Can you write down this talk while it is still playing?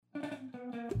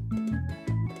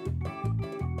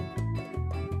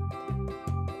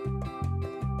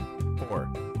4,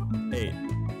 8,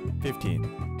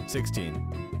 15,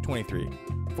 16, 23,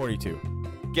 42.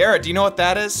 Garrett, do you know what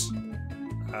that is?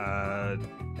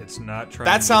 It's not triangular.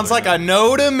 That sounds like a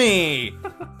no to me.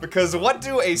 Because what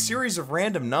do a series of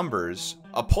random numbers,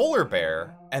 a polar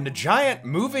bear, and a giant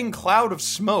moving cloud of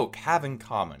smoke have in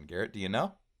common? Garrett, do you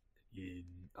know?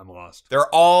 I'm lost.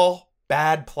 They're all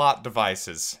bad plot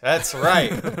devices. That's right.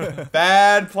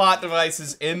 Bad plot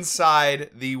devices inside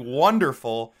the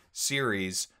wonderful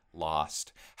series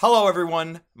Lost. Hello,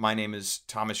 everyone. My name is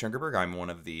Thomas Youngerberg. I'm one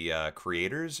of the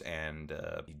creators and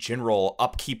general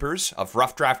upkeepers of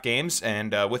Rough Draft Games.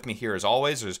 And with me here, as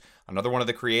always, is another one of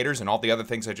the creators and all the other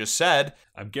things I just said.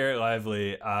 I'm Garrett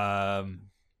Lively. I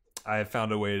have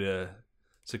found a way to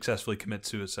successfully commit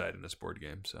suicide in this board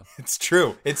game. So It's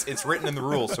true. It's written in the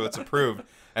rules, so it's approved.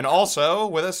 And also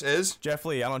with us is Jeff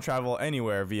Lee, I don't travel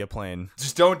anywhere via plane.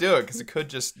 just don't do it because it could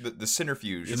just the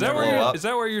centrifuge is blow that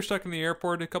up. where you're stuck in the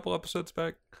airport a couple episodes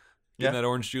back? Yeah. Getting that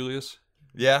Orange Julius.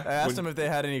 Yeah. I asked them if they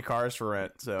had any cars for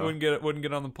rent, so Wouldn't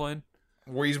get on the plane.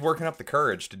 Where he's working up the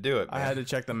courage to do it. I man. had to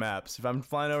check the maps. If I'm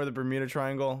flying over the Bermuda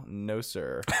Triangle, no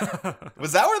sir.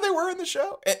 Was that where they were in the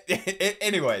show?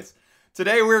 Anyways,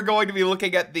 today we're going to be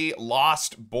looking at the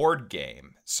Lost board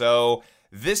game. So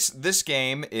this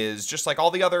game is just like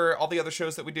all the other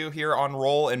shows that we do here on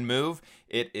Roll and Move.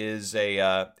 It is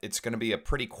it's going to be a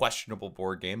pretty questionable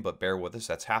board game, but bear with us.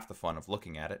 That's half the fun of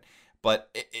looking at it.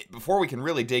 But before we can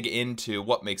really dig into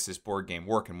what makes this board game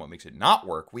work and what makes it not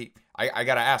work, I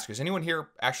got to ask, has anyone here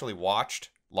actually watched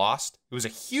Lost? It was a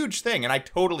huge thing, and I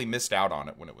totally missed out on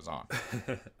it when it was on.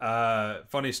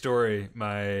 Funny story.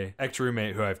 My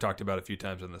ex-roommate, who I've talked about a few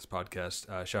times on this podcast,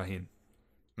 Shaheen,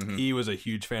 he was a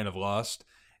huge fan of Lost.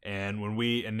 And when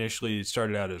we initially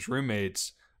started out as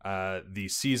roommates, the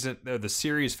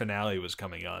series finale was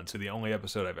coming on. So the only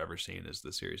episode I've ever seen is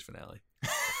the series finale.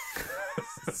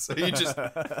 So you just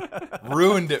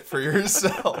ruined it for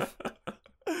yourself.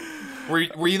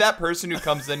 Were you that person who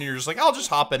comes in and you're just like, I'll just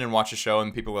hop in and watch a show,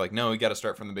 and people were like, no, you got to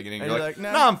start from the beginning. And You're you're like,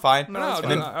 like, no, I'm fine. no, No, it's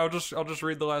and then, I'll just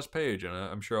read the last page, and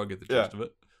I'm sure I'll get the gist of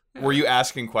it. were you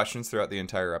asking questions throughout the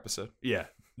entire episode? Yeah.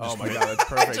 Oh my god, that's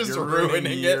perfect. Just You're ruining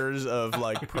ruining it. years of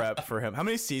like prep for him. How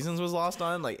many seasons was Lost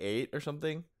on? Like 8 or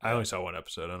something? I only saw one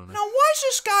episode. I don't know. Now, why is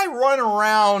this guy running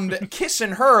around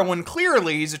kissing her when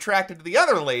clearly he's attracted to the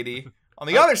other lady on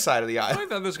the other side of the I aisle?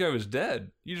 thought this guy was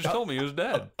dead. You just told me he was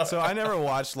dead. So I never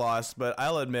watched Lost, but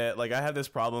I'll admit, like I had this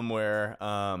problem where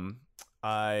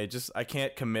I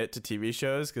can't commit to TV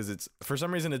shows because it's for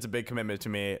some reason it's a big commitment to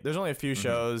me. There's only a few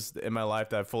shows in my life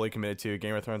that I've fully committed to.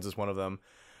 Game of Thrones is one of them.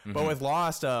 But with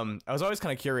Lost, I was always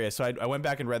kind of curious, so I went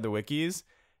back and read the wikis.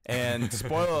 And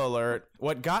spoiler alert,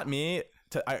 what got me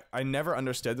I never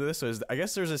understood this. So I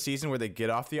guess there's a season where they get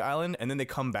off the island and then they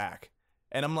come back,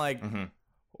 and I'm like,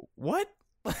 what?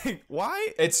 Like, why?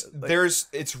 It's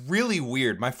really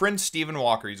weird. My friend Stephen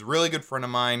Walker, he's a really good friend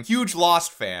of mine, huge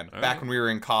Lost fan back when we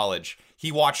were in college.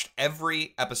 He watched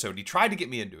every episode. He tried to get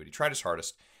me into it. He tried his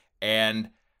hardest. And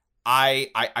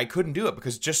I couldn't do it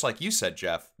because just like you said,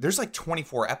 Jeff, there's like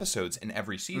 24 episodes in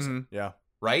every season. Yeah.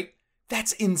 Right?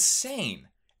 That's insane.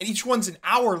 And each one's an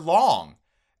hour long.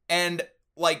 And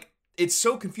like, it's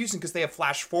so confusing because they have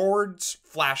flash forwards,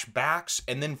 flashbacks,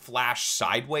 and then flash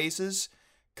sidewayses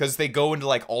because they go into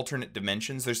like alternate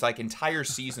dimensions. There's like entire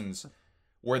seasons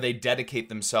where they dedicate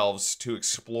themselves to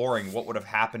exploring what would have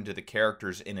happened to the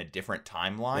characters in a different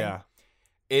timeline.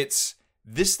 Yeah.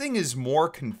 This thing is more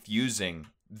confusing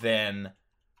than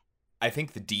I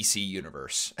think the DC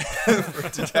universe for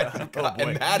Detective Comics. boy.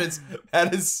 And that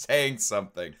is saying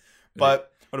something.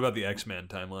 But What about the X-Men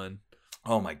timeline?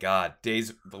 oh my god, Days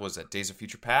of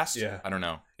Future Past? Yeah. I don't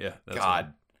know. Yeah. That's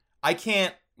God. I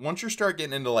can't once you start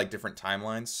getting into like different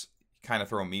timelines, you kind of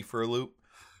throw me for a loop.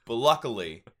 But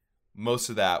luckily, most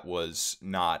of that was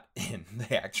not in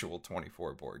the actual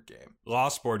 24 board game.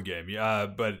 Lost board game. Yeah,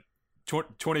 but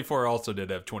 24 also did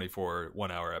have 24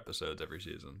 1-hour episodes every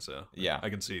season, so Yeah. I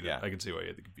can see that. Yeah. I can see why you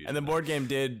had the confusion. And the board game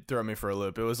did throw me for a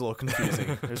loop. It was a little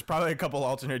confusing. There's probably a couple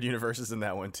alternate universes in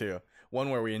that one too. One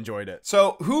where we enjoyed it.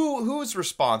 So who is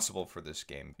responsible for this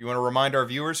game? You want to remind our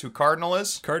viewers who Cardinal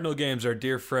is? Cardinal Games are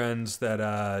dear friends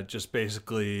that just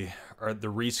basically are the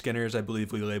reskinners. I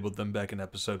believe we labeled them back in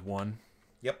episode 1.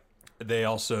 Yep. They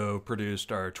also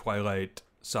produced our Twilight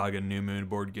Saga New Moon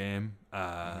board game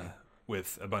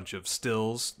with a bunch of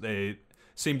stills. They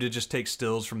seem to just take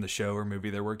stills from the show or movie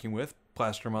they're working with,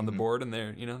 plaster them on the board, and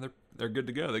they're good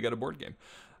to go. They got a board game.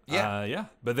 Yeah.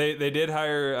 But they did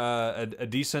hire a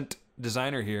decent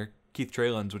designer here, Keith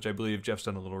Traylands, which I believe Jeff's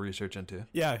done a little research into.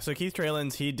 Yeah, so Keith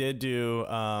Traylands, he did do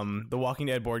the Walking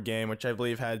Dead board game, which I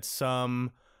believe had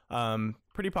some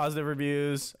pretty positive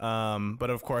reviews. But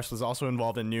of course was also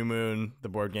involved in New Moon, the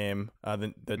board game,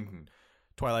 the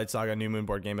Twilight Saga New Moon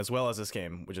board game, as well as this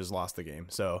game, which has lost the game.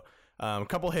 So a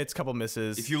couple hits, couple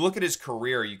misses. If you look at his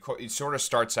career, it sort of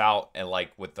starts out and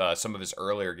like with some of his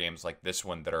earlier games, like this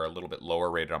one, that are a little bit lower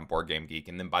rated on Board Game Geek,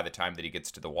 and then by the time that he gets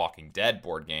to the Walking Dead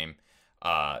board game,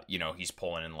 he's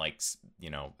pulling in like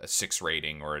a 6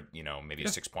 rating or maybe a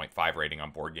 6.5 rating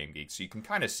on Board Game Geek. So you can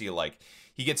kind of see like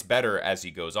he gets better as he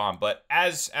goes on. But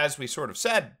as we sort of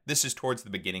said, this is towards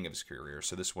the beginning of his career.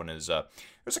 So this one is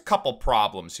there's a couple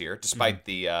problems here, despite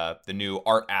the new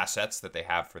art assets that they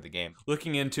have for the game.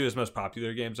 Looking into his most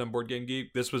popular games on Board Game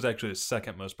Geek, this was actually his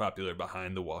second most popular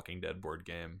behind the Walking Dead board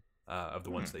game of the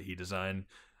ones that he designed.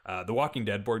 The Walking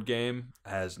Dead board game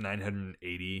has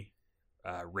 980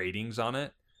 ratings on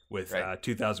it, with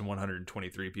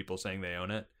 2,123 people saying they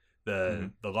own it.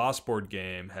 The Lost board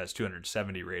game has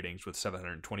 270 ratings with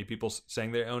 720 people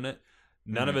saying they own it.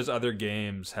 None of his other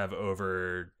games have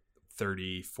over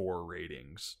 34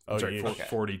 ratings.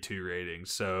 42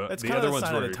 ratings. So that's the kind other of the ones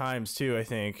sign were of the times too, I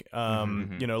think.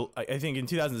 I think in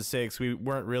 2006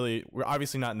 we're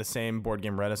obviously not in the same board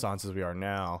game renaissance as we are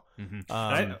now.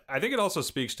 I think it also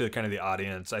speaks to kind of the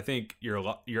audience. I think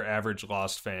your average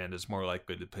Lost fan is more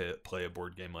likely to play a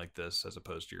board game like this as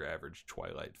opposed to your average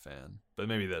Twilight fan. But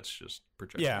maybe that's just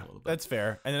projecting a little bit. That's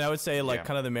fair. And then I would say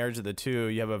kind of the marriage of the two.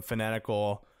 You have a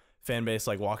fanatical fan base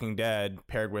like Walking Dead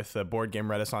paired with the board game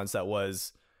renaissance that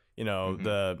was,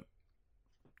 the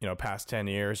past 10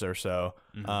 years or so.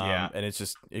 And it's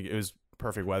just it was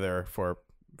perfect weather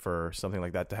for something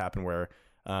like that to happen, where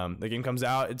the game comes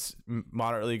out, it's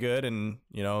moderately good and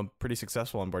pretty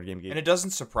successful on Board Game Geek. And it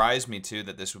doesn't surprise me too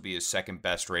that this would be his second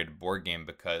best rated board game,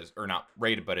 because, or not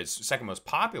rated, but his second most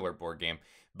popular board game,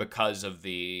 because of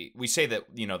we say that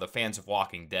the fans of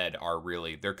Walking Dead are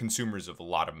really, they're consumers of a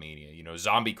lot of media.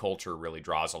 Zombie culture really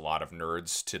draws a lot of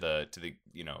nerds to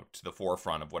the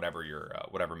forefront of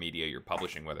whatever media you're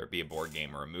publishing, whether it be a board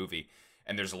game or a movie.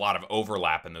 And there's a lot of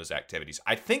overlap in those activities.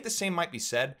 I think the same might be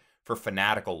said for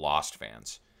fanatical Lost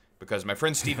fans, because my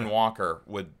friend Stephen Walker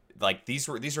would like these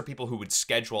are people who would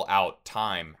schedule out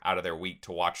time out of their week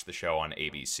to watch the show on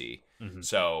ABC.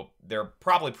 So they're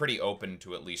probably pretty open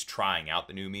to at least trying out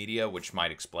the new media, which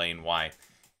might explain why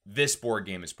this board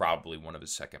game is probably one of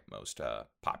his second most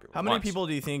popular. How many people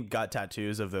do you think got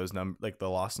tattoos of those like the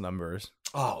Lost numbers?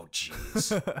 Oh,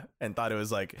 jeez. And thought it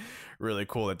was like really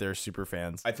cool that they're super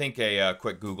fans. I think a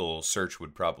quick Google search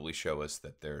would probably show us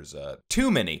that there's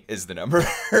too many is the number.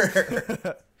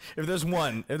 If there's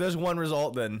one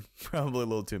result, then probably a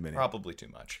little too many. Probably too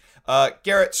much.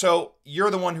 Garrett, so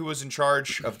you're the one who was in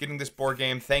charge of getting this board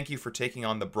game. Thank you for taking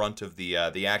on the brunt of the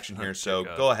action here. So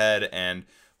go ahead and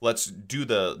let's do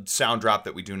the sound drop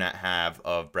that we do not have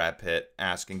of Brad Pitt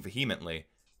asking vehemently,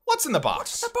 "What's in the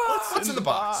box? What's in the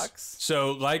box?"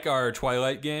 So, like our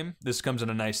Twilight game, this comes in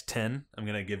a nice tin. I'm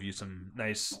gonna give you some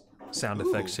nice sound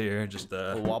effects here. Just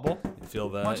a wobble. You feel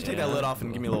that? Why don't you take that lid off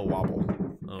and give me a little wobble?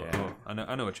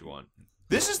 I know what you want.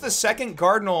 This is the second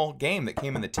Cardinal game that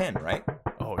came in the tin, right?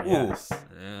 Oh yes.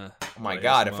 Yeah. Oh my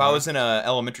God! If I was in a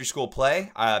elementary school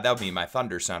play, that would be my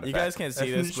thunder sound effect. You guys can't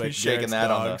see this, but shaking Garrett's that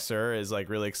dog, on the... Sir, is like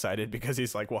really excited because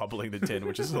he's like wobbling the tin,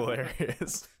 which is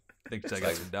hilarious. I think I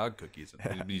got some dog cookies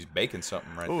in there. He's baking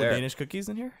something right Ooh, there. Danish cookies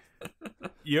in here?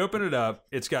 You open it up.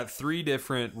 It's got 3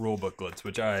 different rule booklets,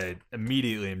 which I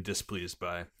immediately am displeased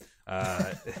by.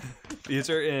 These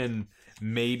are in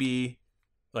maybe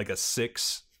like a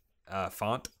 6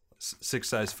 font, 6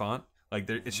 size font. Like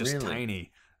it's just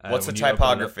tiny. What's the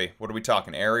typography? What are we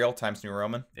talking? Arial, Times New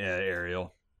Roman? Yeah,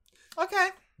 Arial. Okay.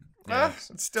 Yeah.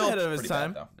 It's still ahead of its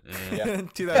time. Bad, though. Yeah.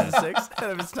 2006,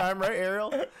 ahead of its time, right,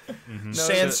 Ariel? Mm-hmm.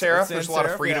 Sans serif. There's a lot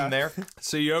of freedom there.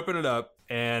 So you open it up,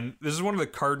 and this is one of the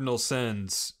cardinal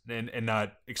sins, and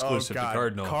not exclusive to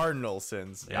Cardinal. Cardinal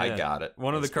sins. Yeah, I got it.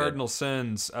 One of the cardinal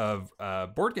sins of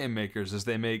board game makers is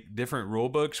they make different rule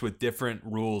books with different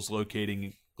rules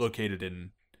located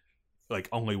in like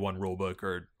only one rule book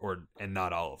and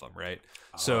not all of them, right?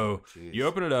 So you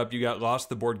open it up, you got Lost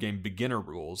the Board Game beginner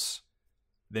rules.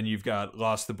 Then you've got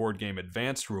Lost the Board Game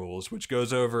advanced rules, which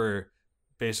goes over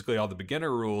basically all the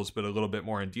beginner rules, but a little bit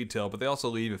more in detail. But they also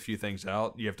leave a few things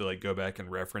out. You have to like go back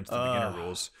and reference the beginner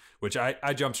rules, which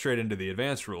I jump straight into the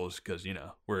advanced rules because,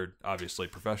 we're obviously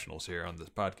professionals here on this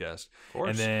podcast. Of course.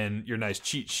 And then your nice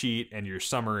cheat sheet and your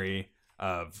summary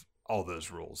of all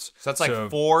those rules. So that's like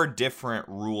 4 different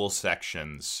rule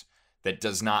sections that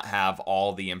does not have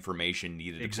all the information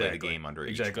needed to play the game under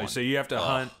each one. So you have to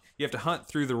hunt. You have to hunt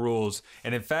through the rules,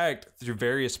 and in fact, through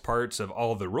various parts of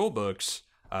all of the rule books.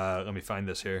 Let me find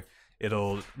this here.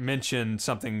 It'll mention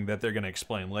something that they're going to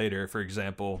explain later. For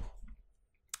example,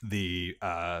 the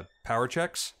power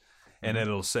checks, and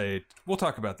it'll say, "We'll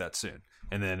talk about that soon."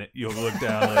 And then you'll look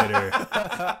down later.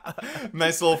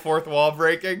 Nice little fourth wall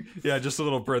breaking. Yeah, just a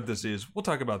little parentheses. We'll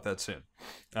talk about that soon.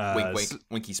 Wink,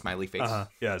 winky smiley face.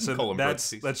 Yeah, so Colon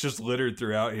that's just littered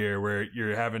throughout here, where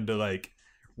you're having to like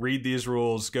read these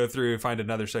rules, go through, find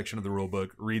another section of the rule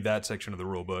book, read that section of the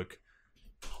rule book,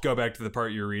 go back to the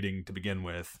part you're reading to begin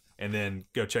with, and then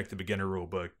go check the beginner rule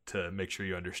book to make sure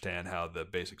you understand how the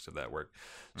basics of that work.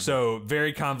 So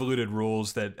very convoluted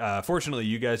rules that fortunately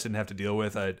you guys didn't have to deal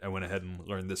with. I went ahead and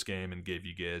learned this game and gave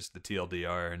you guys the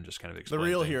TLDR and just kind of explained The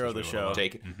real things hero as of the we went show. along.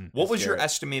 Take it. What was your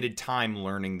estimated time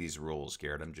learning these rules,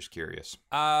 Garrett? I'm just curious.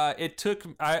 It took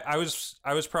I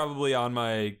was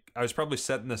probably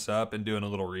setting this up and doing a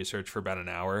little research for about an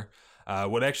hour.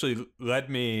 What actually led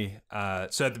me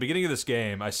so at the beginning of this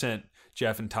game, I sent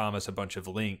Jeff and Thomas a bunch of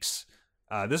links.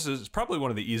 This is probably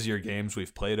one of the easier games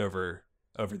we've played over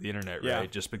the internet, right?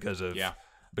 Just because of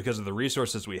the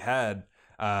resources we had.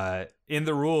 In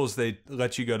the rules, they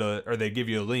let you they give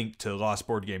you a link to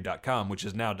lostboardgame.com, which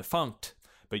is now defunct,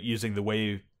 but using the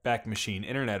Wayback Machine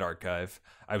Internet Archive,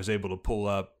 I was able to pull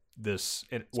up this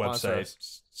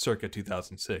website circa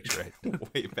 2006, right?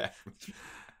 Way back.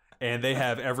 And they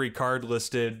have every card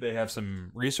listed. They have some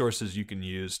resources you can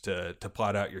use to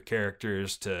plot out your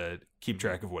characters, to keep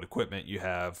track of what equipment you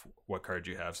have, what cards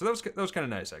you have. So that was kind of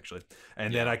nice, actually.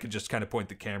 And then I could just kind of point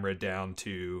the camera down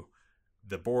to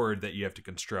the board that you have to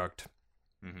construct,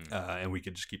 and we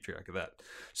could just keep track of that.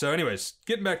 So anyways,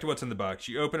 getting back to what's in the box.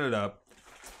 You open it up.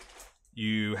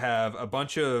 You have a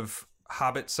bunch of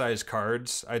Hobbit-sized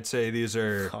cards. I'd say these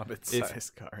are...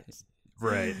 Hobbit-sized cards.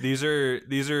 Right. These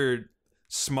are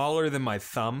smaller than my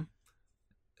thumb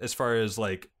as far as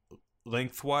like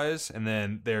lengthwise, and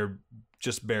then they're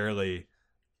just barely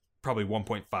probably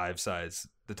 1.5 size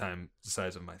the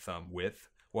size of my thumb width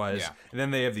wise. And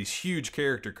then they have these huge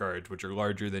character cards which are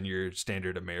larger than your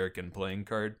standard American playing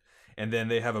card, and then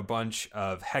they have a bunch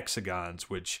of hexagons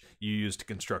which you use to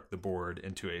construct the board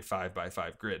into a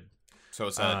 5x5 grid. So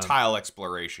it's a tile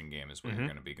exploration game is what you're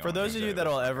going to be going. For those of you that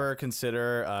will ever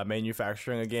consider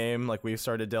manufacturing a game like we've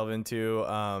started to delve into,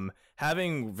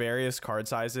 having various card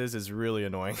sizes is really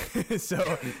annoying.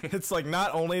 So it's like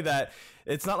not only that,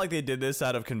 it's not like they did this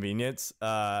out of convenience.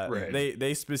 Right.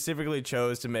 They specifically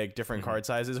chose to make different card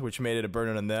sizes, which made it a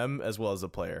burden on them as well as the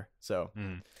player. So,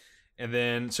 and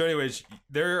then so anyways,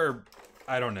 there are,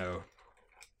 I don't know,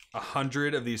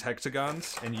 100 of these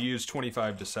hexagons, and you use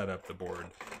 25 to set up the board.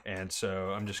 And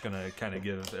so I'm just gonna kind of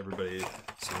give everybody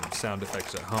some sound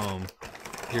effects at home.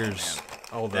 Here's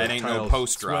all the that ain't tiles. no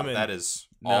post drop. That is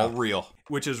all real.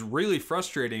 Which is really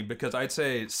frustrating because I'd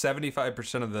say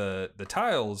 75% of the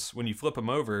tiles, when you flip them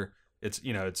over, it's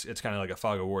kind of like a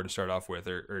Fog of War to start off with,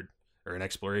 or an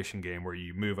exploration game where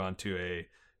you move onto a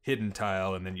hidden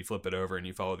tile and then you flip it over and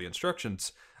you follow the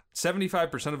instructions.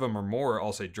 75% of them or more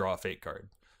all say draw a fate card.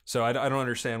 So I don't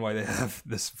understand why they have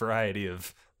this variety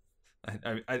of.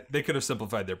 They could have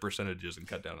simplified their percentages and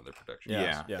cut down on their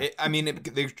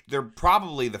production. They're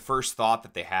probably the first thought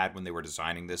that they had when they were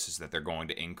designing this is that they're going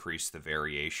to increase the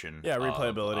variation. Yeah,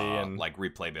 replayability and like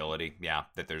replayability. Yeah,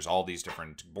 that there's all these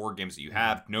different board games that you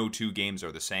have. No two games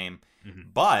are the same.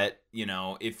 But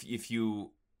does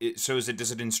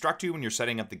it instruct you when you're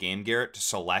setting up the game, Garrett, to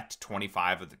select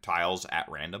 25 of the tiles at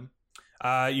random?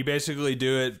 You basically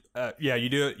do it. You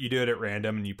do it at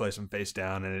random, and you place them face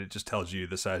down, and it just tells you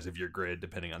the size of your grid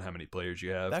depending on how many players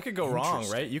you have. That could go wrong,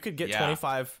 right? You could get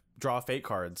 25 draw fate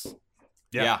cards.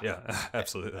 Yeah,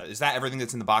 absolutely. Is that everything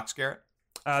that's in the box, Garrett?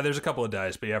 There's a couple of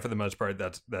dice, but yeah, for the most part,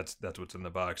 that's what's in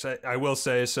the box. I will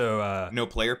say so. No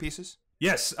player pieces?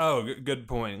 Yes. Oh, good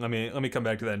point. Let me come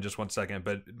back to that in just 1 second.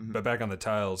 But back on the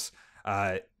tiles.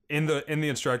 In the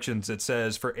instructions, it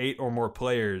says for 8 or more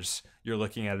players, you're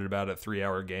looking at about a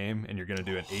 3-hour game, and you're going to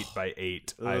do an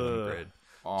 8x8 island grid.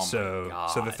 Oh my God.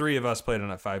 So the 3 of us played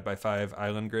on a 5x5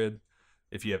 island grid.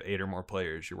 If you have 8 or more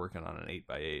players, you're working on an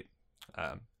 8x8,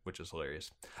 which is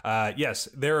hilarious. Yes,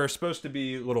 there are supposed to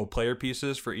be little player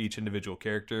pieces for each individual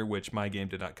character, which my game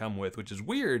did not come with, which is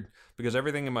weird because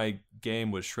everything in my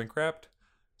game was shrink wrapped.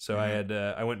 So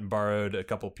I went and borrowed a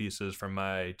couple pieces from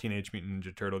my Teenage Mutant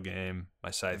Ninja Turtle game,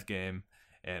 my Scythe game,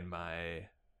 and my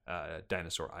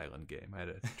Dinosaur Island game. I had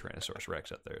a Tyrannosaurus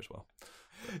Rex up there as well.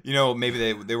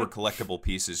 Maybe they were collectible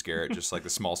pieces, Garrett, just like the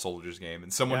Small Soldiers game,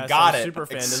 and someone got it. Super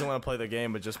fan doesn't want to play the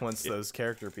game, but just wants those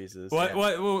character pieces.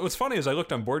 What's funny is I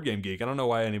looked on Board Game Geek. I don't know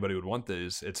why anybody would want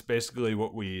these. It's basically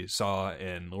what we saw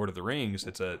in Lord of the Rings.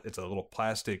 It's a little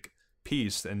plastic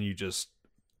piece, and you just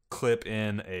clip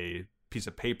in a piece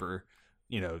of paper,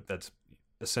 that's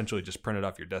essentially just printed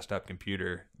off your desktop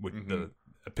computer with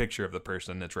a picture of the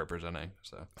person it's representing.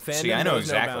 So See, I know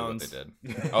exactly what they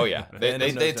did. Oh yeah,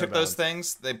 they took those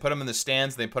things, they put them in the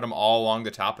stands, they put them all along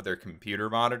the top of their computer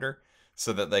monitor,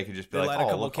 so that they could just be they like, light oh, a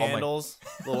couple look, candles,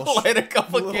 light a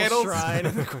couple candles, shrine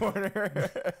in the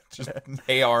corner, just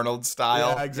Hey Arnold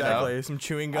style. Yeah, exactly. You know? Some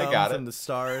chewing gum from the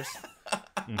stars.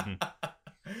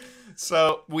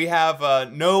 So we have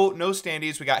no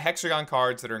standees. We got hexagon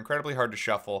cards that are incredibly hard to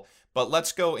shuffle. But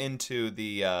let's go into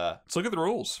the. Let's look at the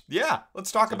rules. Yeah, let's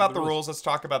talk about the rules. Let's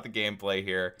talk about the gameplay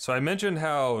here. So I mentioned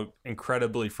how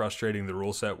incredibly frustrating the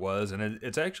rule set was, and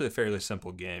it's actually a fairly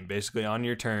simple game. Basically, on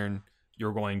your turn,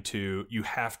 you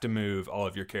have to move all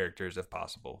of your characters if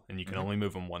possible, and you can only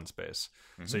move them one space.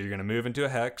 So you're going to move into a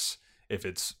hex. If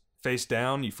it's face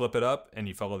down, you flip it up and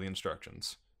you follow the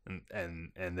instructions.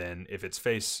 And then if it's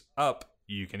face up,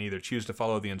 you can either choose to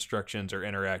follow the instructions or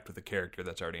interact with the character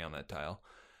that's already on that tile.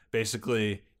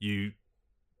 Basically, you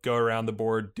go around the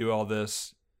board, do all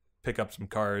this, pick up some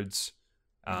cards,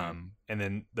 and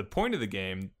then the point of the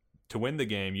game, to win the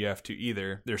game, you have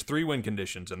to there's 3 win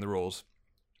conditions in the rules.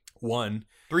 One,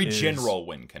 3 general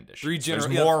win conditions. 3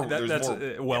 general. There's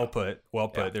more. Well put.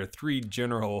 Yeah. There are 3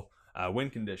 general win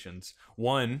conditions.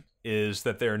 One is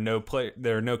that there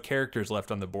are no characters left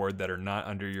on the board that are not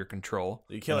under your control.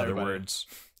 You kill everybody.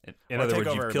 In other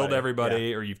words, you've killed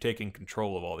everybody, or you've taken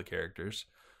control of all the characters.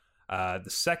 The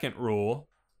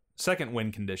second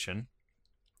win condition,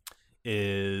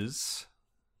 is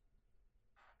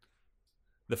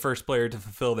the first player to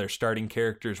fulfill their starting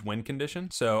character's win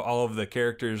condition. So all of the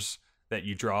characters that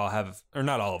you draw have, or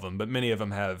not all of them, but many of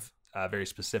them have very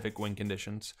specific win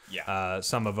conditions. Yeah.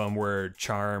 Some of them were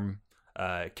charm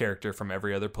character from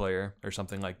every other player or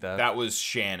something like that. That was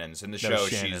Shannon's. In the show,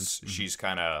 she's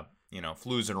kind of,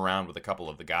 floozing around with a couple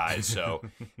of the guys. So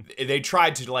they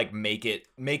tried to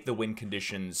make the win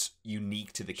conditions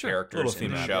unique to the characters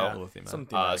in the show.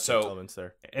 Yeah. Some elements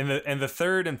there. And the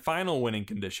third and final winning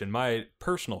condition, my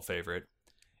personal favorite,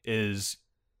 is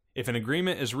if an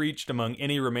agreement is reached among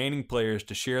any remaining players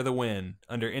to share the win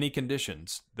under any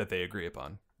conditions that they agree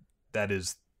upon. That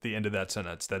is the end of that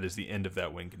sentence. That is the end of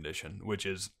that win condition, which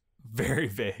is very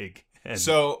vague.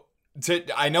 So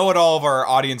I know what all of our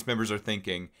audience members are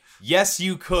thinking. Yes,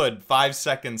 you could 5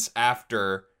 seconds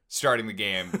after starting the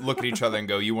game look at each other and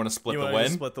go, "You want to split the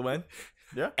win?" Split the win.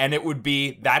 Yeah. And it would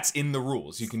be, that's in the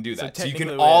rules. You can do that. So you can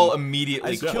technically all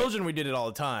immediately. As children, we did it all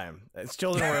the time. As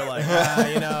children, we were like,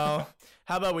 how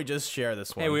about we just share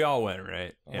this one? Hey, we all win,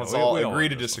 right? Let's all agree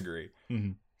to disagree.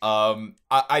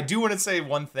 I do want to say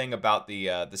one thing about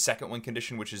the second win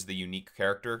condition, which is the unique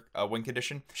character win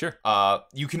condition. Sure.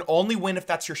 You can only win if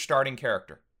that's your starting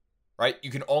character, right?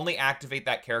 You can only activate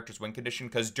that character's win condition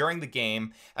because during the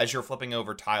game, as you're flipping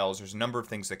over tiles, there's a number of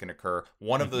things that can occur.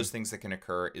 One of those things that can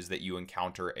occur is that you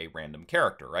encounter a random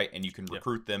character, right? And you can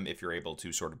recruit them if you're able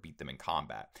to sort of beat them in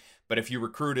combat. But if you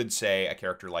recruited, say, a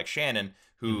character like Shannon,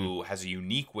 who has a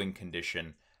unique win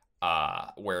condition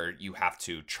where you have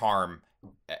to charm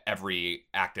every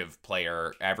active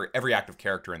player, every active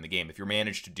character in the game. If you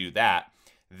manage to do that,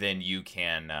 then you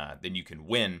can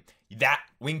win. That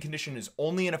win condition is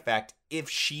only in effect if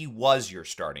she was your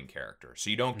starting character. So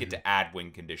you don't get to add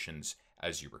win conditions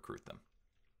as you recruit them.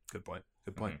 Good point.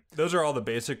 Those are all the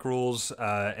basic rules.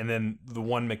 And then the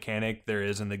one mechanic there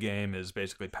is in the game is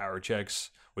basically power checks,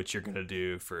 which you're going to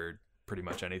do for pretty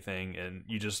much anything. And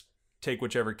you just take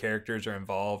whichever characters are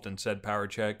involved in said power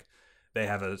check. They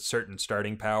have a certain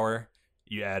starting power.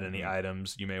 You add any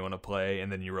items you may want to play, and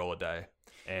then you roll a die.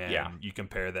 And you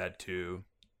compare that to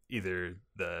either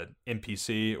the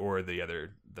NPC or the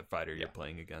fighter you're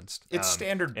playing against. It's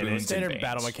standard boons, standard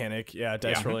battle mechanic. Yeah,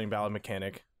 dice rolling battle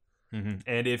mechanic.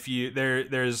 And if you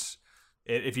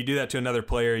if you do that to another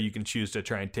player, you can choose to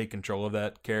try and take control of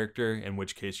that character. In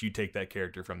which case, you take that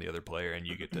character from the other player, and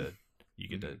you get to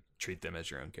treat them as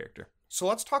your own character. So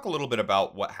let's talk a little bit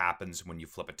about what happens when you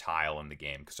flip a tile in the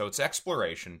game. So it's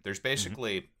exploration. There's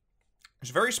basically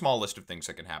there's a very small list of things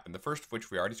that can happen. The first of which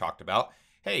we already talked about.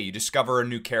 Hey, you discover a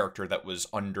new character that was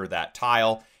under that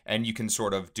tile, and you can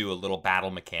sort of do a little battle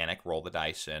mechanic, roll the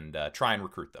dice, and try and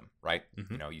recruit them, right?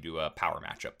 You do a power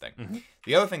matchup thing.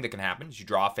 The other thing that can happen is you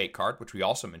draw a fate card, which we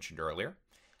also mentioned earlier.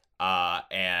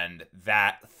 And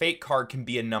that fate card can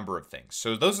be a number of things.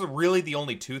 So those are really the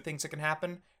only 2 things that can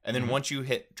happen. And then once you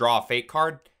draw a fate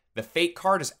card, the fate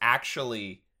card is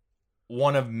actually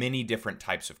one of many different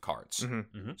types of cards.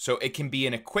 So it can be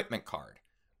an equipment card,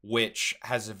 which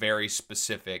has a very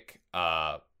specific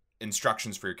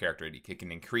instructions for your character. It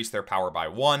can increase their power by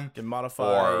 1. You can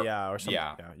modify, or something.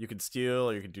 Yeah. You could steal,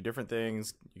 or you could do different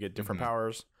things. You get different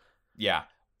powers. Yeah.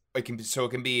 it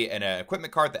can be an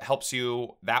equipment card that helps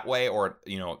you that way, or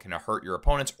it can hurt your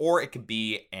opponents, or it could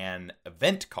be an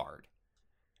event card.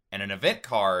 And an event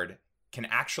card can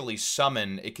actually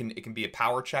summon. It can be a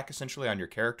power check essentially on your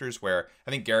characters. Where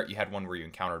I think Garrett, you had one where you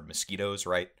encountered mosquitoes,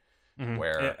 right? Mm-hmm.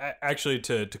 Where actually,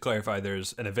 to clarify,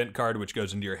 there's an event card which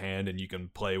goes into your hand and you can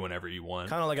play whenever you want.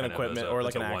 Kind of like an equipment or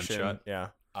like an action. One-shot. Yeah.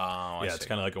 Oh, yeah, it's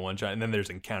kind of like a one shot. And then there's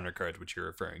encounter cards, which you're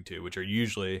referring to, which are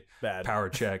usually Bad. power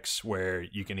checks where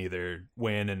you can either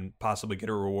win and possibly get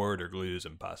a reward, or lose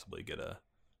and possibly get a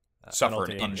suffer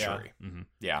penalty. an injury. Yeah. Mm-hmm.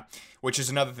 Yeah, which is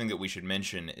another thing that we should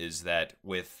mention is that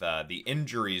with the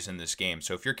injuries in this game,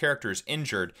 so if your character is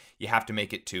injured, you have to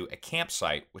make it to a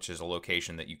campsite, which is a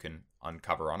location that you can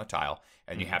uncover on a tile,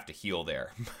 and you have to heal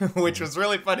there, which was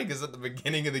really funny because at the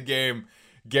beginning of the game,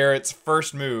 Garrett's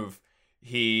first move,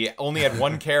 he only had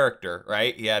one character,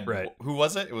 right? He had who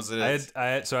was it?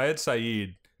 I had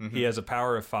Saeed. Mm-hmm. He has a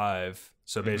power of 5.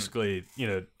 So basically,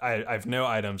 I have no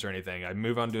items or anything. I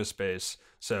move onto a space.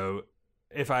 So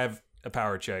if I have a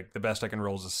power check, the best I can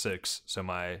roll is a 6. So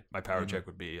my power check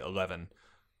would be 11.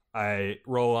 I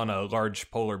roll on a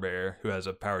large polar bear who has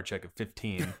a power check of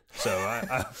 15. So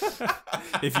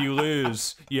if you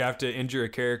lose, you have to injure a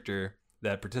character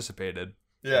that participated.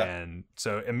 Yeah. And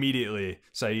so immediately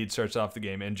Saeed starts off the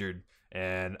game injured,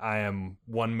 and I am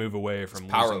one move away from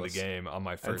losing the game on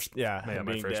my first play.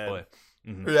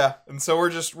 Mm-hmm. Yeah, and so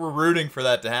we're rooting for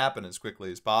that to happen as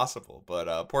quickly as possible.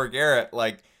 But poor Garrett,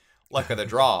 luck of the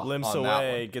draw, limps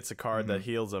away, gets a card that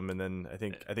heals him, and then I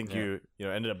think you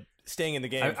ended up staying in the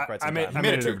game for quite some time. I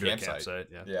made it to a campsite.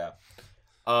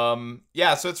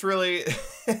 Yeah. So it's really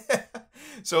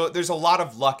so there's a lot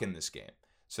of luck in this game,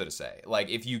 so to say. Like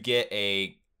if you get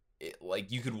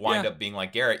you could wind up being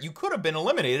like Garrett. You could have been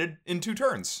eliminated in 2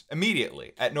 turns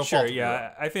immediately at no fault.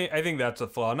 Yeah, I think that's a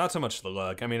flaw. Not so much the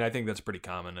luck. I mean, I think that's pretty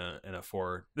common in a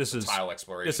 4. This is tile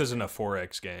exploration. This isn't a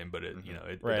 4x game, but it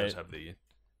it does have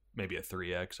maybe a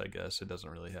 3x. I guess it doesn't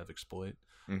really have exploit,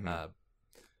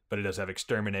 but it does have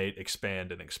exterminate,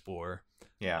 expand, and explore.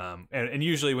 Yeah, and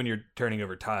usually when you're turning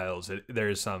over tiles, there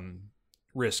is some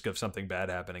risk of something bad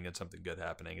happening and something good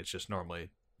happening. It's just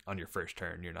normally on your first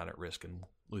turn, you're not at risk in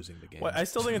losing the game. Well, I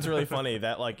still think it's really funny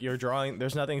that you're drawing.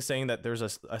 There's nothing saying that there's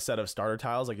a set of starter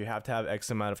tiles. Like you have to have X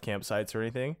amount of campsites or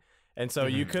anything. And so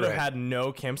you could have had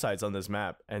no campsites on this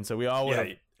map, and so we all would have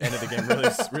ended the game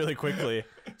really quickly,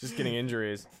 just getting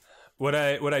injuries. What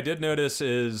I did notice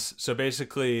is, so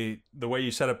basically the way you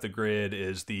set up the grid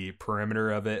is the perimeter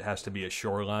of it has to be a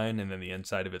shoreline, and then the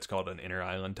inside of it's called an inner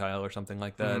island tile or something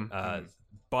like that.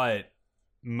 But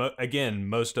again,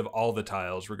 most of all the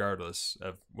tiles, regardless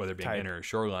of whether being inner or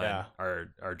shoreline,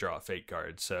 are draw a fake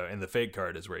card. So, and the fake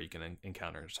card is where you can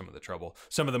encounter some of the trouble.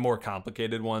 Some of the more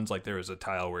complicated ones, like there was a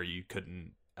tile where you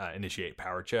couldn't initiate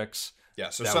power checks. Yeah,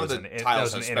 so some of the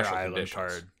tiles have inner special island conditions.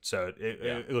 card. So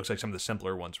it looks like some of the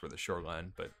simpler ones were the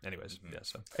shoreline. But anyways,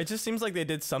 so it just seems like they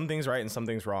did some things right and some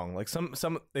things wrong. Like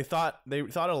they thought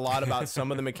a lot about some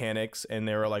of the mechanics, and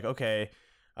they were like, okay.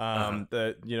 I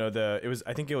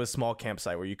think it was small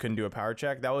campsite where you couldn't do a power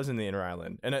check. That was in the inner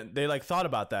island, and they thought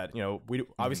about that. We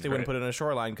obviously wouldn't put it in a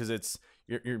shoreline because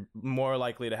you're more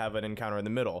likely to have an encounter in the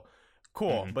middle.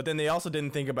 Cool, but then they also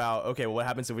didn't think about, okay, well, what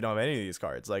happens if we don't have any of these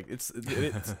cards? Like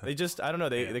they just, I don't know,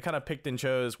 they kind of picked and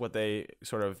chose what they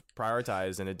sort of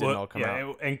prioritized, and it didn't all come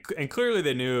out. And clearly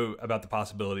they knew about the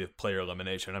possibility of player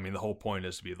elimination. I mean, the whole point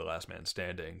is to be the last man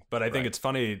standing. But I think it's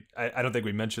funny. I don't think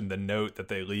we mentioned the note that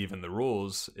they leave in the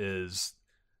rules is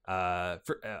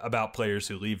about players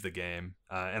who leave the game.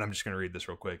 And I'm just going to read this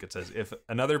real quick. It says, if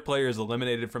another player is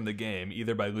eliminated from the game,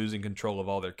 either by losing control of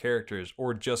all their characters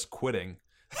or just quitting,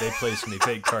 they place any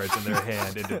fake cards in their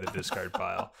hand into the discard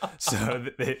pile. So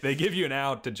they give you an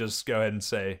out to just go ahead and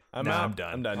say, I'm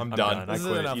done. I'm done. This is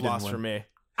enough loss for me.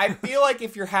 I feel like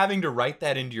if you're having to write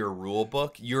that into your rule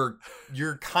book, you're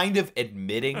kind of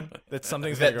admitting that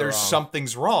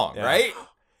something's wrong, right?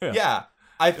 Yeah.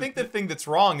 I think the thing that's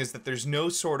wrong is that there's no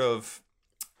sort of,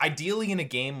 ideally in a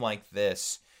game like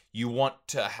this, you want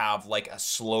to have a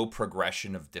slow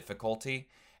progression of difficulty.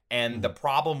 And the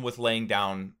problem with laying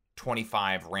down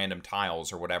 25 random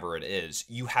tiles or whatever it is,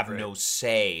 you have no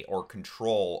say or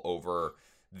control over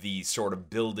the sort of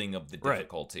building of the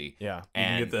difficulty. Yeah.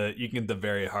 And you can get the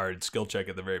very hard skill check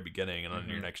at the very beginning, and on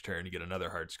your next turn you get another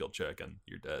hard skill check and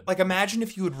you're dead. Imagine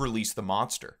if you would release the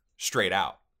monster straight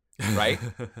out, right?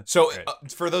 So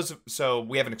so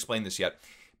we haven't explained this yet,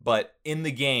 but in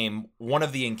the game, one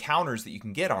of the encounters that you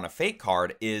can get on a fake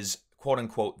card is quote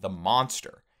unquote the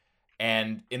monster.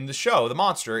 And in the show, the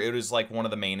monster, it is one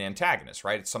of the main antagonists,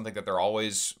 right? It's something that they're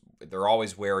always they're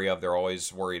always wary of, they're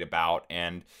always worried about,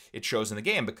 and it shows in the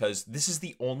game because this is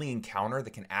the only encounter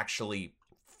that can actually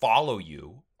follow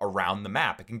you around the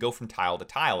map. It can go from tile to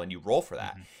tile, and you roll for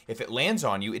that. If it lands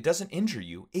on you, it doesn't injure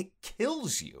you, it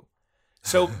kills you.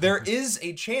 So there is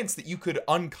a chance that you could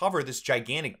uncover this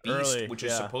gigantic beast, Early, which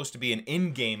is supposed to be an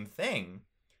in-game thing,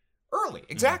 early.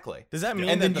 Exactly. Does that mean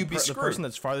and that then you'd be the screwed. person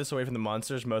that's farthest away from the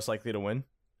monster is most likely to win?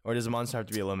 Or does the monster have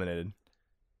to be eliminated?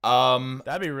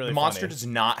 That'd be really The monster funny. does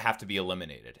not have to be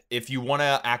eliminated. If you want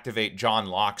to activate John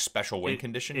Locke's special win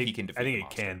condition, he can defeat I think the it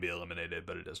monster. can be eliminated,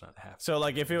 but it does not have to. So,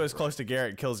 like, if it was close to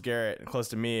Garrett, it kills Garrett, and close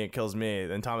to me, it kills me,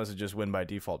 then Thomas would just win by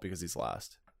default because he's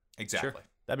last. Exactly.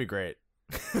 That'd be great.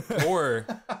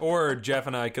 Or Jeff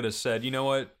and I could have said, you know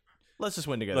what? Let's just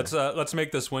win together. Let's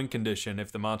make this win condition.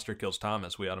 If the monster kills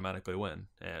Thomas, we automatically win,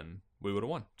 and we would have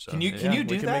won. So Can you Yeah,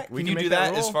 do we that? we Can you make do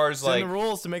that as rule. far as It's in like the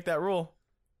rules to make that rule?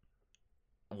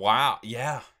 wow,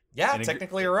 yeah. Yeah, And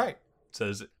technically you're right. It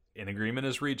says an agreement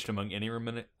is reached among any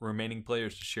remaining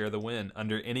players to share the win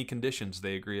under any conditions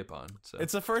they agree upon. So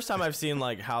It's the first time I've seen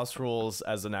like house rules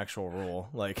as an actual rule.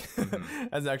 Like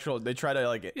as an actual, they try to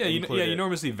like you include it.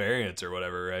 normally see variants or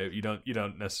whatever, right? You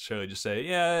don't necessarily just say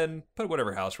and put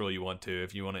whatever house rule you want to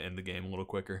if you want to end the game a little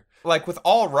quicker. Like with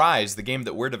All Rise, the game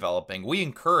that we're developing, we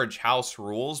encourage house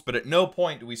rules, but at no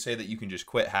point do we say that you can just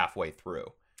quit halfway through.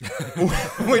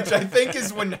 Which I think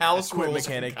is when house Quit rules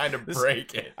mechanic. can kind of This-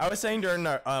 break it. I was saying during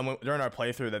our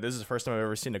playthrough that this is the first time I've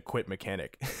ever seen a quit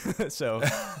mechanic. So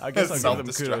I guess I'll give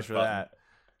them kudos for Self-destruct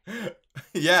that.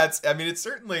 Yeah,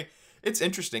 it's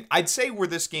interesting. I'd say where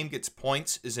this game gets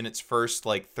points is in its first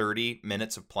like 30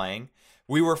 minutes of playing.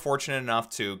 We were fortunate enough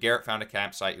Garrett found a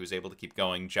campsite. He was able to keep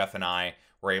going. Jeff and I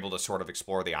were able to sort of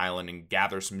explore the island and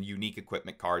gather some unique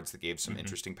equipment cards that gave some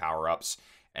interesting power-ups.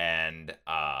 And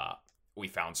we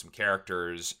found some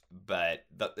characters, but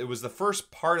it was the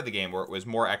first part of the game where it was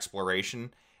more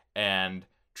exploration and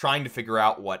trying to figure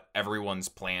out what everyone's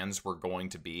plans were going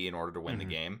to be in order to win the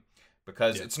game.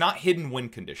 Because it's not hidden win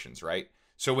conditions, right?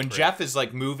 So when Jeff is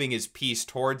like moving his piece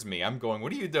towards me, I'm going,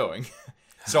 "What are you doing?"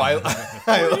 So I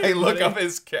look up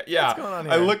his What's going on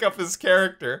I here? look up his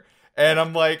character and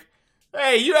I'm like,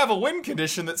 "Hey, you have a win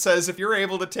condition that says if you're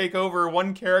able to take over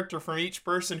one character from each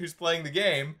person who's playing the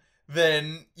game,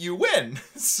 then you win."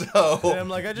 So And I'm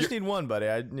like, I just need one, buddy.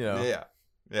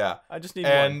 yeah. I just need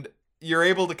And one. you're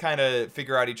able to kind of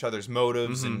figure out each other's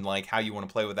motives and like how you want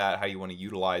to play with that, how you want to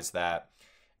utilize that.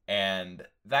 And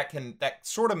that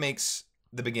sort of makes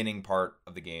the beginning part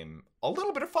of the game a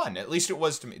little bit of fun. At least it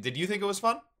was to me. Did you think it was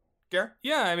fun, Garrett?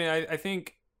 Yeah, I mean, I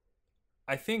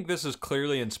think this is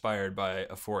clearly inspired by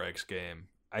a 4X game.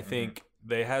 I think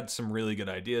they had some really good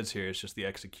ideas here. It's just the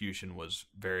execution was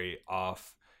very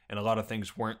off, and a lot of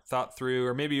things weren't thought through,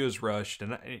 or maybe it was rushed.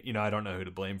 And I don't know who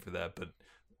to blame for that, but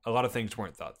a lot of things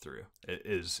weren't thought through. It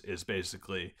is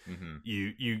basically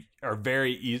you are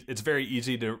very easy. It's very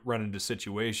easy to run into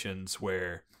situations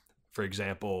where, for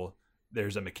example,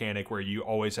 there's a mechanic where you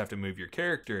always have to move your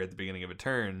character at the beginning of a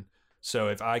turn. So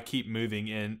if I keep moving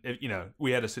in,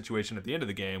 we had a situation at the end of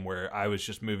the game where I was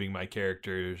just moving my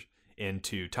characters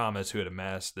into Thomas, who had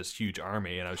amassed this huge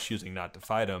army, and I was choosing not to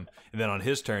fight him. And then on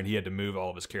his turn, he had to move all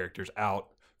of his characters out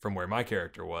from where my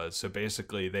character was. So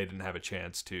basically, they didn't have a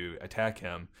chance to attack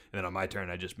him. And then on my turn,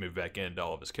 I just moved back into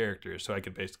all of his characters. So I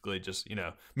could basically just,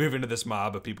 move into this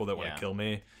mob of people that want to kill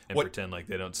me and pretend like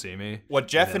they don't see me. What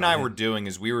Jeff and I were doing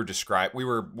is we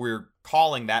were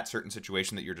calling that certain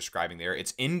situation that you're describing there.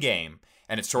 It's in game,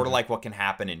 and it's sort of like what can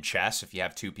happen in chess if you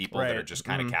have two people that are just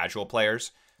kind of casual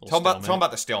players. Tell them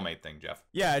about the stalemate thing, Jeff.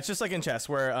 Yeah, it's just like in chess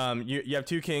where you have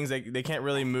two kings. They can't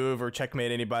really move or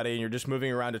checkmate anybody, and you're just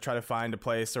moving around to try to find a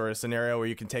place or a scenario where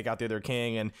you can take out the other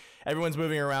king, and everyone's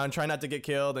moving around trying not to get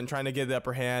killed and trying to get the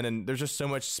upper hand, and there's just so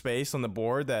much space on the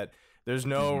board that there's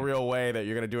no real way that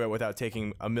you're going to do it without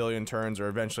taking a million turns or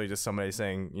eventually just somebody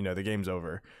saying, the game's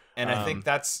over. And I think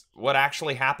that's what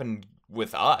actually happened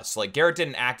with us. Like, Garrett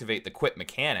didn't activate the quit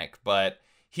mechanic, but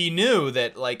he knew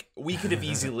that, like, we could have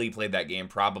easily played that game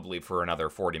probably for another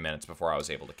 40 mints before I was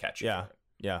able to catch you.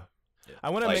 Yeah. I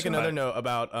want to make another note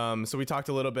about, so we talked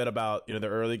a little bit about, the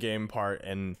early game part,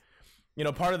 and,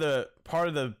 part of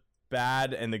the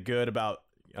bad and the good about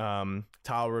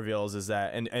tile reveals is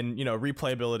that, and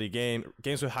replayability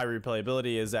games with high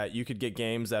replayability is that you could get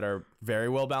games that are very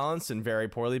well balanced and very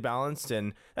poorly balanced,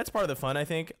 and that's part of the fun, I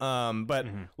think. But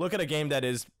look at a game that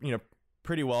is,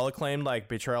 pretty well acclaimed, like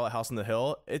Betrayal at House on the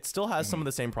Hill. It still has some of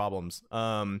the same problems.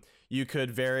 You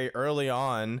could very early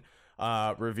on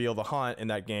reveal the haunt in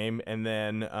that game, and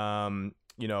then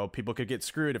people could get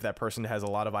screwed if that person has a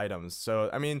lot of items.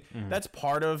 So I mean, that's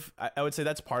part of, I would say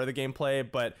that's part of the gameplay,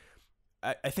 but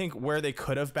I think where they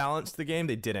could have balanced the game,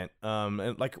 they didn't.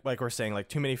 And like we're saying, like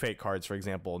too many fate cards, for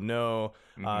example. No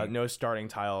starting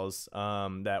tiles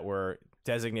that were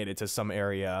designated to some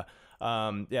area.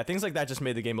 Yeah, things like that just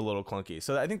made the game a little clunky.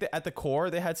 So I think that at the core,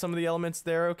 they had some of the elements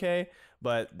there okay,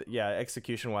 but yeah,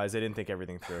 execution-wise, they didn't think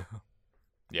everything through.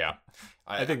 Yeah.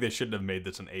 I think they shouldn't have made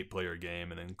this an 8-player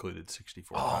game and included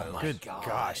 64 tiles. Oh my Good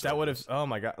gosh, that would have. Oh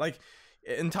my god, like.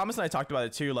 And Thomas and I talked about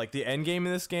it too. Like the end game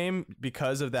in this game,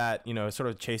 because of that, sort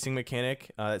of chasing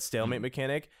mechanic, that stalemate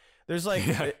mechanic. There's like,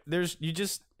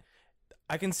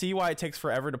 I can see why it takes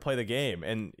forever to play the game.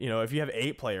 And if you have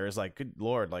 8 players, like, good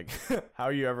lord, like, how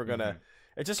are you ever gonna?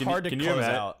 It's just hard to close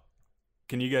out.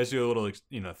 Can you guys do a little,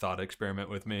 thought experiment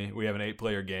with me? We have an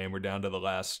 8-player game. We're down to the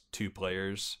last 2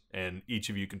 players, and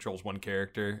each of you controls one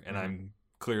character, and I'm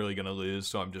clearly gonna lose,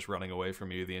 so I'm just running away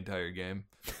from you the entire game.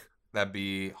 That'd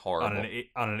be horrible.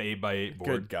 On an 8x8 board.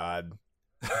 Good God.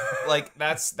 Like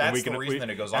that's the reason that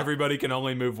it goes on. Everybody can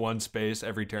only move one space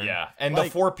every turn. Yeah, and the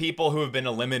 4 people who have been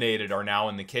eliminated are now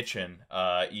in the kitchen,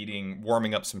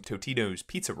 warming up some Totino's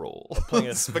pizza rolls. Playing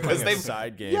a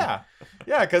side game. Yeah,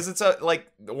 because it's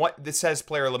this says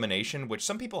player elimination, which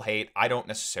some people hate. I don't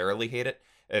necessarily hate it.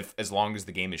 As long as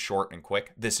the game is short and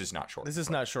quick. This is not short. This is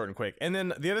not short and quick. And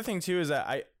then the other thing too is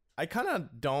that I kind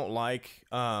of don't like.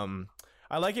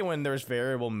 I like it when there's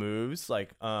variable moves, like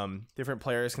different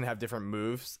players can have different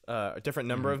moves, a different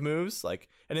number of moves. Like,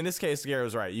 and in this case, Garrett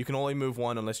was right. You can only move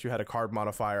one unless you had a card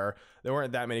modifier. There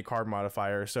weren't that many card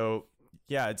modifiers, so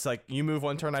yeah, it's like you move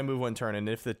one turn, I move one turn, and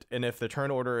if the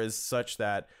turn order is such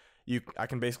that I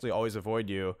can basically always avoid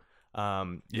you,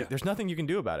 there's nothing you can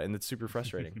do about it, and it's super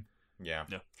frustrating. Yeah.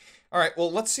 All right.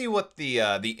 Well, let's see what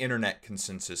the internet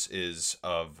consensus is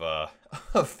of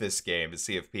this game to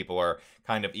see if people are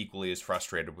kind of equally as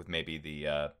frustrated with maybe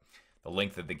the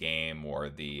length of the game or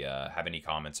have any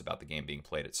comments about the game being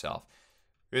played itself.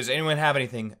 Does anyone have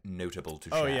anything notable to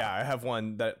share? Oh yeah, I have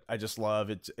one that I just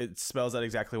love. It spells out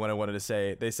exactly what I wanted to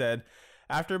say. They said,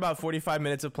 after about 45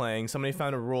 minutes of playing, somebody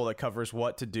found a rule that covers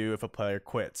what to do if a player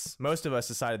quits. Most of us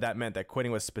decided that meant that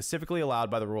quitting was specifically allowed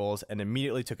by the rules and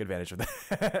immediately took advantage of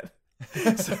that.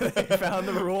 So they found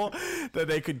the rule that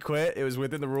they could quit. It was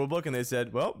within the rule book, and they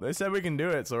said, well, they said we can do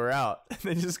it, so we're out. And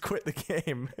they just quit the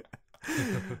game.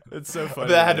 It's so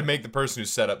funny. That had to make the person who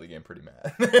set up the game pretty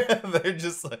mad. They're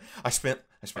just like, I spent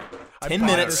 10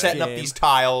 minutes setting up these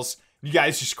tiles. You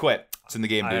guys just quit. It's in the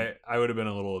game, dude. I would have been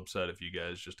a little upset if you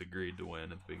guys just agreed to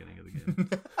win at the beginning of the game.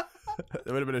 It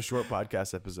would have been a short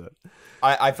podcast episode.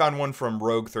 I found one from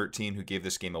Rogue13 who gave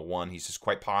this game a 1. He says,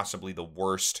 quite possibly the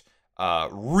worst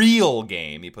real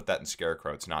game. He put that in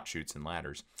Scarecrow. It's not Chutes and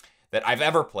Ladders. That I've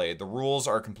ever played. The rules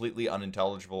are completely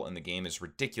unintelligible and the game is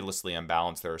ridiculously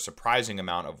unbalanced. There are a surprising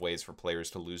amount of ways for players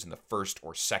to lose in the first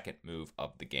or second move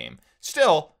of the game.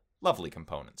 Still, lovely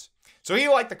components. So he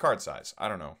liked the card size. I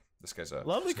don't know. This guy's a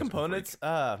lovely components.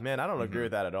 Man, I don't agree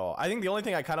with that at all. I think the only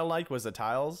thing I kind of liked was the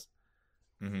tiles.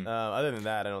 Other than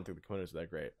that, I don't think the components are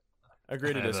that great.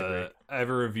 Agree to disagree. I have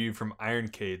a review from Iron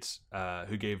Cates,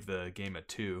 who gave the game a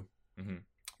 2.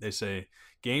 They say,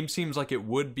 game seems like it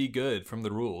would be good from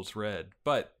the rules read,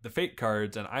 but the fate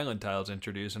cards and island tiles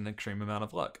introduce an extreme amount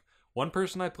of luck. One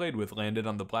person I played with landed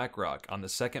on the Black Rock on the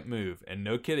second move, and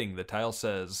no kidding, the tile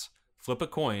says, flip a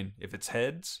coin. If it's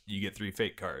heads, you get 3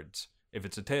 fate cards. If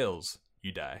it's a tails,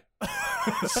 you die.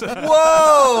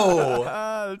 Whoa!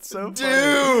 That's so funny.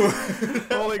 Dude!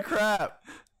 Holy crap.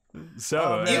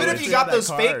 So even if you got those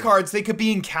fate cards, they could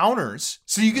be encounters.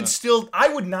 So you could still... I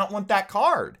would not want that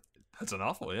card. That's an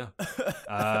awful,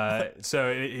 yeah.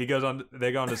 So he goes on.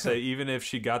 They go on to say, even if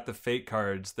she got the fate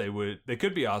cards, they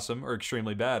could be awesome or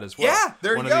extremely bad as well. Yeah,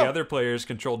 there you go. One of the other players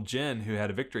controlled Jin, who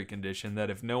had a victory condition that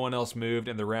if no one else moved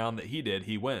in the round that he did,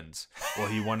 he wins. Well,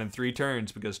 he won in 3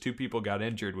 turns because 2 people got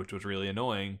injured, which was really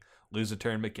annoying. Lose a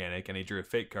turn mechanic, and he drew a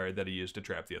fate card that he used to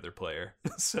trap the other player.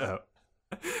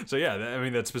 So yeah, I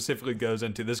mean, that specifically goes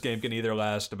into this game can either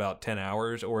last about 10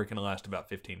 hours or it can last about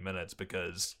 15 minutes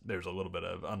because there's a little bit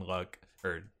of unluck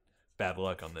or bad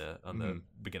luck on the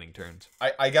beginning turns.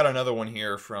 I got another one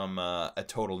here from a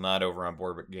total nut over on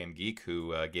Board Game Geek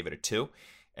who gave it a 2.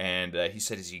 And he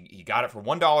said he got it for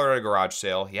 $1 at a garage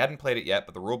sale. He hadn't played it yet,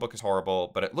 but the rulebook is horrible,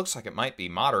 but it looks like it might be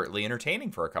moderately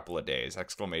entertaining for a couple of days! !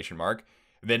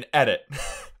 Then edit.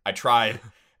 I tried,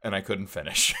 and I couldn't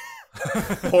finish.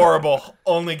 Horrible.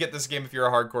 Only get this game if you're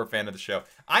a hardcore fan of the show.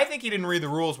 I think he didn't read the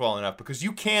rules well enough because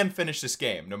you can finish this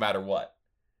game no matter what.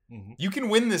 You can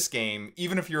win this game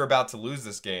even if you're about to lose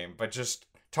this game by just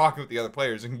talking with the other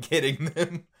players and getting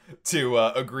them to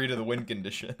agree to the win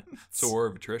condition. It's a war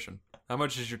of attrition. How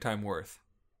much is your time worth?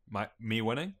 me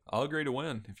winning, I'll agree to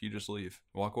win if you just leave.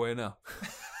 Walk away now.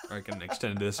 Or I can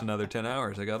extend this another 10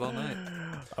 hours. I got all night.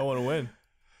 I want to win.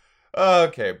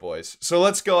 Okay, boys. So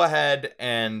let's go ahead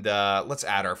and let's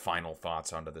add our final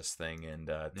thoughts onto this thing and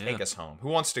take us home. Who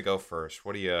wants to go first?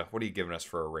 What are you giving us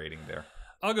for a rating there?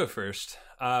 I'll go first.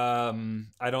 I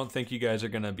don't think you guys are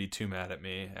going to be too mad at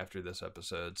me after this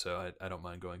episode, so I don't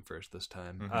mind going first this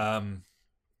time. Mm-hmm.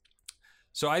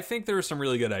 So I think there were some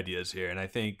really good ideas here, and I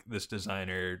think this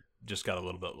designer just got a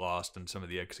little bit lost in some of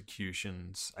the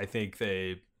executions. I think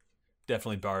they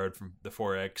definitely borrowed from the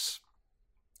 4X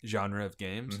genre of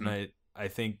games, mm-hmm. and I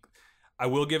think I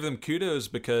will give them kudos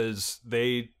because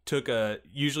they took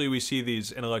usually we see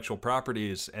these intellectual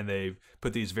properties and they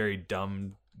put these very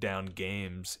dumbed down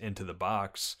games into the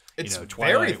box. It's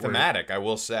very thematic, I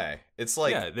will say. It's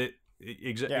like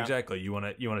exactly. You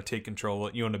want to take control.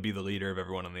 You want to be the leader of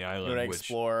everyone on the island. You want to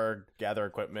explore, gather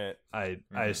equipment. I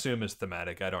assume is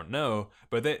thematic. I don't know,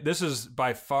 but this is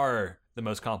by far the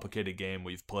most complicated game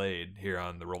we've played here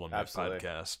on the Roll and Rip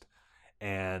podcast.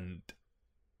 And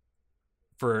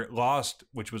for Lost,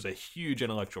 which was a huge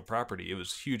intellectual property, it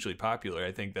was hugely popular.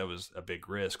 I think that was a big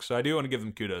risk. So I do want to give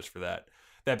them kudos for that.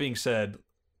 That being said,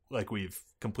 like we've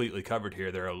completely covered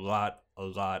here, there are a lot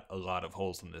of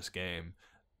holes in this game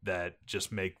that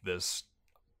just make this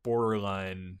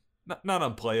borderline not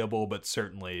unplayable, but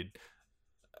certainly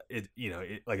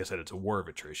like I said, it's a war of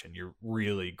attrition. You're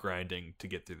really grinding to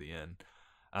get through the end.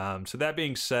 So that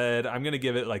being said, I'm going to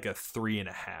give it like a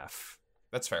 3.5.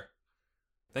 That's fair.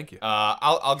 Thank you.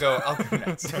 I'll go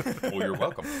next. Well, you're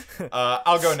welcome.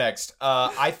 I'll go next.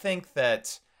 I think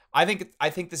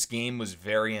this game was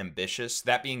very ambitious.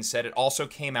 That being said, it also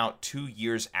came out 2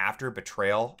 years after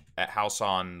Betrayal at House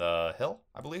on the Hill,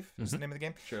 I believe is the name of the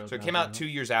game. Sure, so it came out 2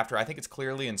 years after. I think it's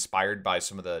clearly inspired by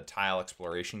some of the tile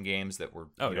exploration games that were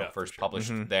first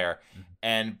published there.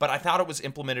 But I thought it was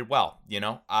implemented well.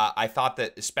 I thought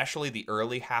that especially the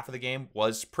early half of the game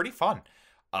was pretty fun.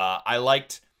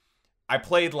 I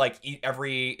played like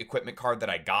every equipment card that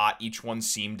I got. Each one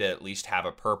seemed to at least have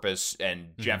a purpose. And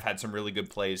Jeff had some really good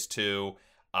plays too,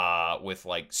 with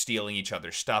like stealing each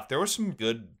other's stuff. There was some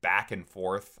good back and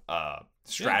forth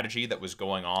strategy that was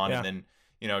going on. Yeah. And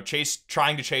then,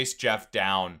 trying to chase Jeff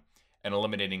down and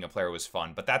eliminating a player was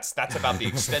fun. But that's about the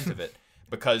extent of it,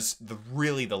 because the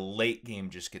late game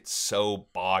just gets so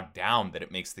bogged down that it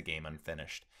makes the game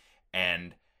unfinished.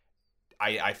 And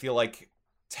I feel like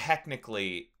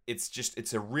technically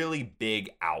it's a really big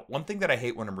out. One thing that I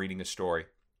hate when I'm reading a story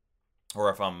or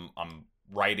if I'm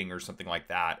writing or something like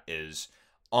that is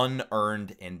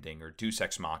unearned ending or deus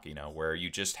ex machina, where you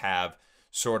just have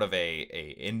sort of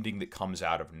a ending that comes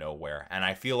out of nowhere. And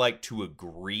I feel like to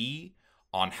agree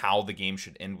on how the game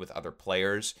should end with other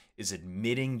players is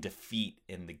admitting defeat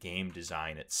in the game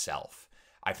design itself.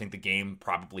 I think the game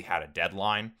probably had a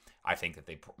deadline. I think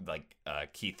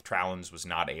that Keith Trowlands was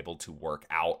not able to work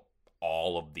out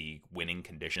all of the winning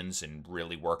conditions and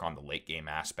really work on the late game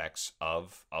aspects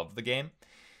of the game.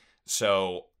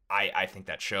 So I think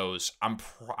that shows. I'm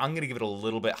going to give it a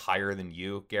little bit higher than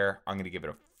you, Gare. I'm going to give it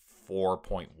a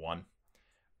 4.1. All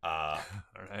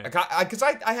right. Because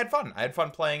I had fun. I had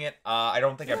fun playing it. I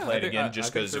don't think I played it again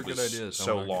just because it was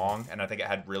so long, and I think it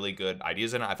had really good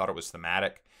ideas in it. I thought it was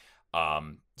thematic.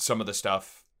 Some of the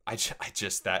stuff, I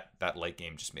just that late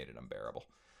game just made it unbearable.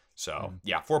 So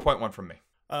 4.1 from me.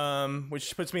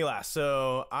 Which puts me last.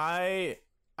 So I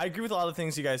agree with a lot of the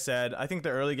things you guys said. I think the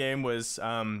early game was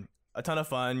a ton of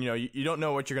fun. You don't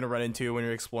know what you're going to run into when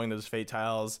you're exploring those fate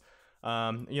tiles. A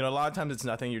lot of times it's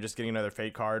nothing. You're just getting another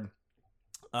fate card.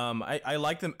 I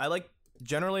like them.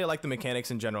 Generally I like the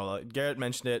mechanics in general. Garrett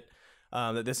mentioned it,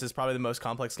 that this is probably the most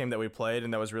complex game that we played,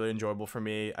 and that was really enjoyable for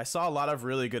me. I saw a lot of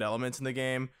really good elements in the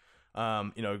game.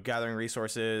 Gathering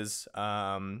resources,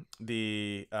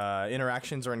 the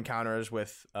interactions or encounters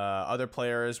with other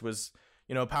players was,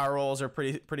 power rolls are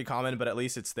pretty common, but at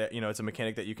least it's that, it's a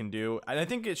mechanic that you can do. And I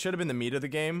think it should have been the meat of the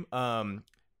game,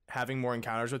 having more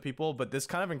encounters with people, but this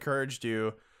kind of encouraged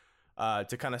you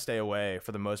to kind of stay away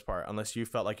for the most part, unless you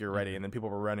felt like you're ready, and then people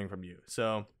were running from you.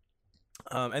 So,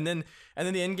 and then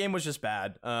the end game was just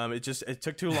bad. It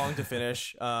took too long to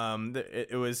finish.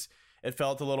 It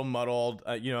felt a little muddled.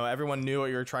 Everyone knew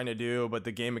what you were trying to do, but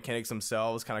the game mechanics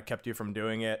themselves kind of kept you from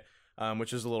doing it,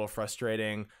 which is a little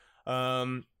frustrating.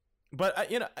 But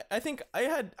I think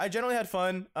I generally had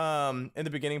fun in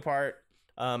the beginning part.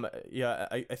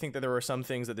 I think that there were some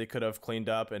things that they could have cleaned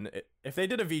up, and if they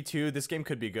did a V2, this game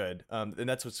could be good. And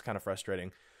that's what's kind of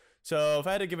frustrating. So if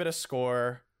I had to give it a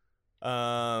score,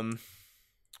 I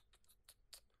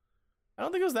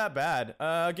don't think it was that bad.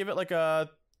 I'll give it like a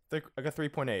I got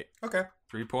 3.8. Okay.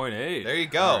 3.8. There you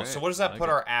go. All right. So what does that I put like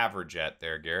our average at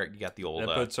there, Garrett? You got the old...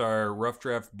 That puts our Rough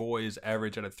Draft Boys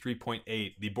average at a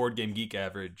 3.8. The Board Game Geek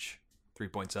average,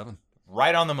 3.7.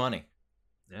 right on the money.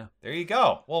 Yeah. There you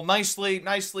go. Well, nicely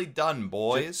done,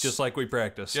 boys. Just like we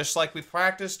practiced. Just like we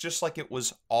practiced, just like it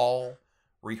was all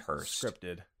rehearsed.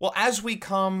 Scripted. Well, as we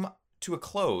come to a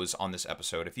close on this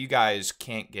episode, if you guys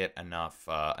can't get enough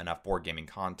board gaming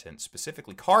content,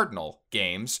 specifically Cardinal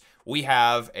games, we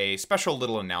have a special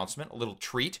little announcement, a little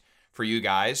treat for you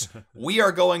guys. We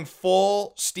are going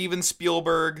full Steven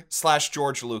Spielberg /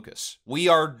 George Lucas. We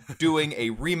are doing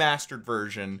a remastered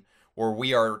version where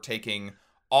we are taking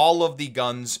all of the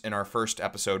guns in our first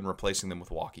episode and replacing them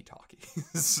with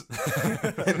walkie-talkies.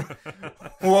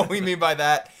 What we mean by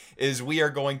that is we are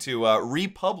going to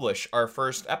republish our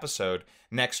first episode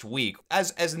next week.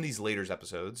 As in these later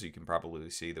episodes, you can probably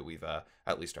see that we've,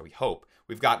 at least we hope,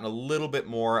 we've gotten a little bit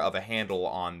more of a handle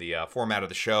on the format of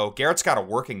the show. Garrett's got a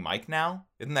working mic now.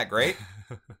 Isn't that great?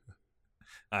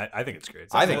 I think it's great.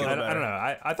 I think I don't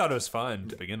know. I thought it was fun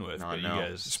to begin with. But you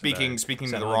guys speaking to the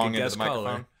sounded wrong like a end of the guest microphone.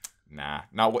 caller. Nah,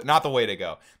 not the way to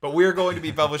go. But we're going to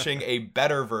be publishing a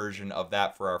better version of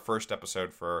that for our first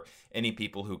episode for any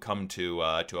people who come to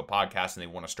a podcast and they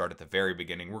want to start at the very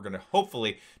beginning. We're going to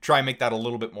hopefully try and make that a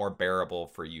little bit more bearable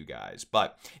for you guys.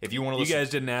 But if you want to listen... You guys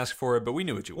didn't ask for it, but we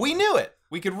knew what you wanted. We knew it.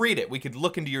 We could read it. We could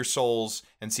look into your souls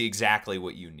and see exactly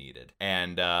what you needed.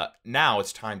 And now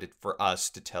it's time for us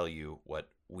to tell you what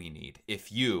we need.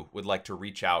 If you would like to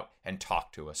reach out and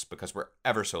talk to us because we're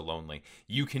ever so lonely,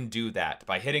 you can do that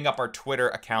by hitting up our Twitter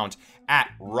account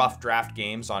at Rough Draft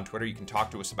Games on Twitter. You can talk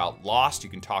to us about Lost. You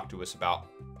can talk to us about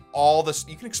all this.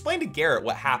 You can explain to Garrett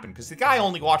what happened because the guy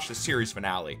only watched the series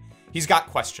finale. He's got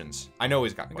questions. I know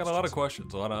he's got questions. I got a lot of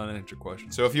questions, a lot of unanswered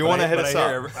questions. So if you want to hit us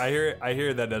up. I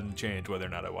hear that doesn't change whether or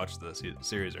not I watch the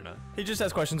series or not. He just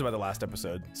has questions about the last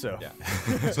episode. So yeah.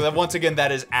 So that once again,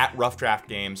 that is at Rough Draft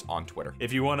Games on Twitter.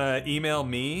 If you want to email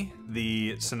me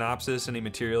the synopsis, any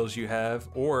materials you have,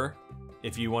 or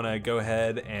if you want to go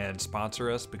ahead and sponsor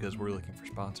us because we're looking for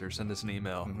sponsors, send us an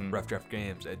email,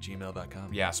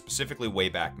 roughdraftgames@gmail.com. Yeah, specifically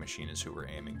Wayback Machine is who we're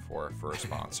aiming for a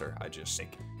sponsor. I just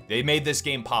think they made this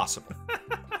game possible.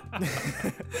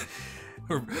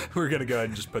 We're going to go ahead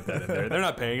and just put that in there. They're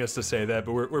not paying us to say that,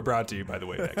 but we're brought to you by the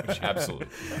Wayback Machine. Absolutely.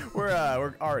 We're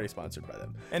already sponsored by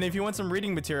them. And if you want some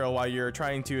reading material while you're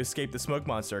trying to escape the smoke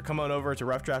monster, come on over to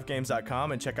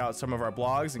roughdraftgames.com and check out some of our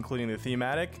blogs, including the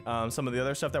thematic, some of the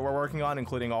other stuff that we're working on,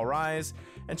 including All Rise,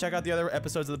 and check out the other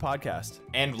episodes of the podcast.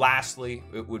 And lastly,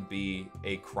 it would be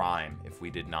a crime if we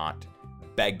did not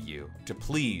beg you to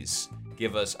please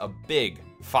give us a big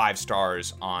 5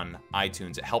 stars on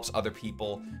iTunes. It helps other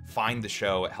people find the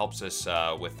show. It helps us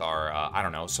with our,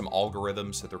 some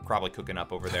algorithms that they're probably cooking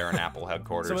up over there in Apple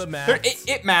headquarters. Some of the math.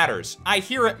 It matters. I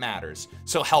hear it matters.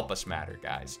 So help us matter,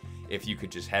 guys. If you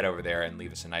could just head over there and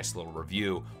leave us a nice little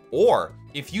review. Or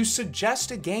if you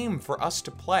suggest a game for us to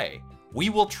play,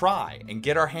 we will try and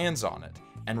get our hands on it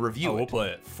and review we'll play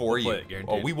it for you. Play it,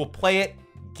 guaranteed. We will play it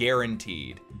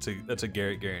guaranteed. That's a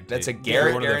Garrett guarantee. That's a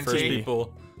Garrett one guarantee. Of the first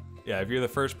people, yeah, if you're the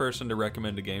first person to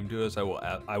recommend a game to us, I will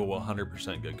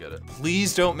 100% go get it.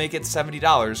 Please don't make it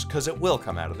 $70 because it will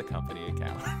come out of the company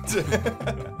account.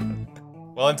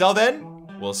 Well, until then,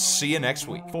 we'll see you next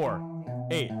week. 4,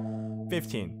 8,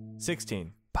 15,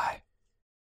 16. Bye.